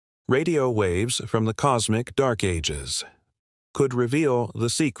Radio waves from the cosmic dark ages could reveal the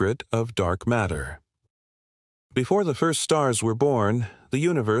secret of dark matter. Before the first stars were born, the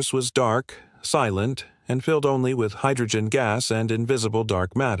universe was dark, silent, and filled only with hydrogen gas and invisible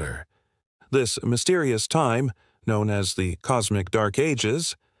dark matter. This mysterious time, known as the Cosmic Dark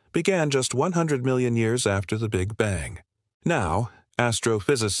Ages, began just 100 million years after the Big Bang. Now,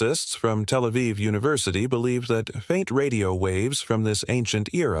 astrophysicists from Tel Aviv University believe that faint radio waves from this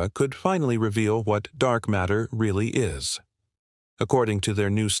ancient era could finally reveal what dark matter really is. According to their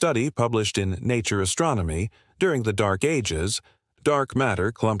new study published in Nature Astronomy, during the Dark Ages, dark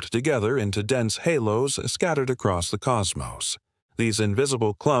matter clumped together into dense halos scattered across the cosmos. These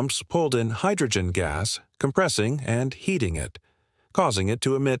invisible clumps pulled in hydrogen gas, compressing and heating it, causing it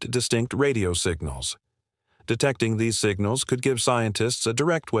to emit distinct radio signals. Detecting these signals could give scientists a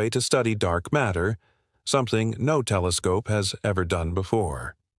direct way to study dark matter, something no telescope has ever done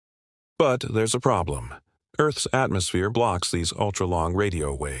before. But there's a problem. Earth's atmosphere blocks these ultra-long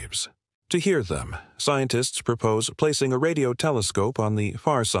radio waves. To hear them, scientists propose placing a radio telescope on the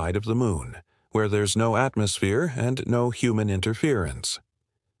far side of the Moon, where there's no atmosphere and no human interference.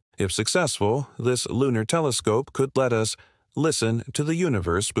 If successful, this lunar telescope could let us listen to the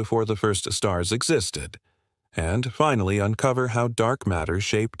universe before the first stars existed, and finally uncover how dark matter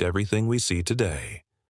shaped everything we see today.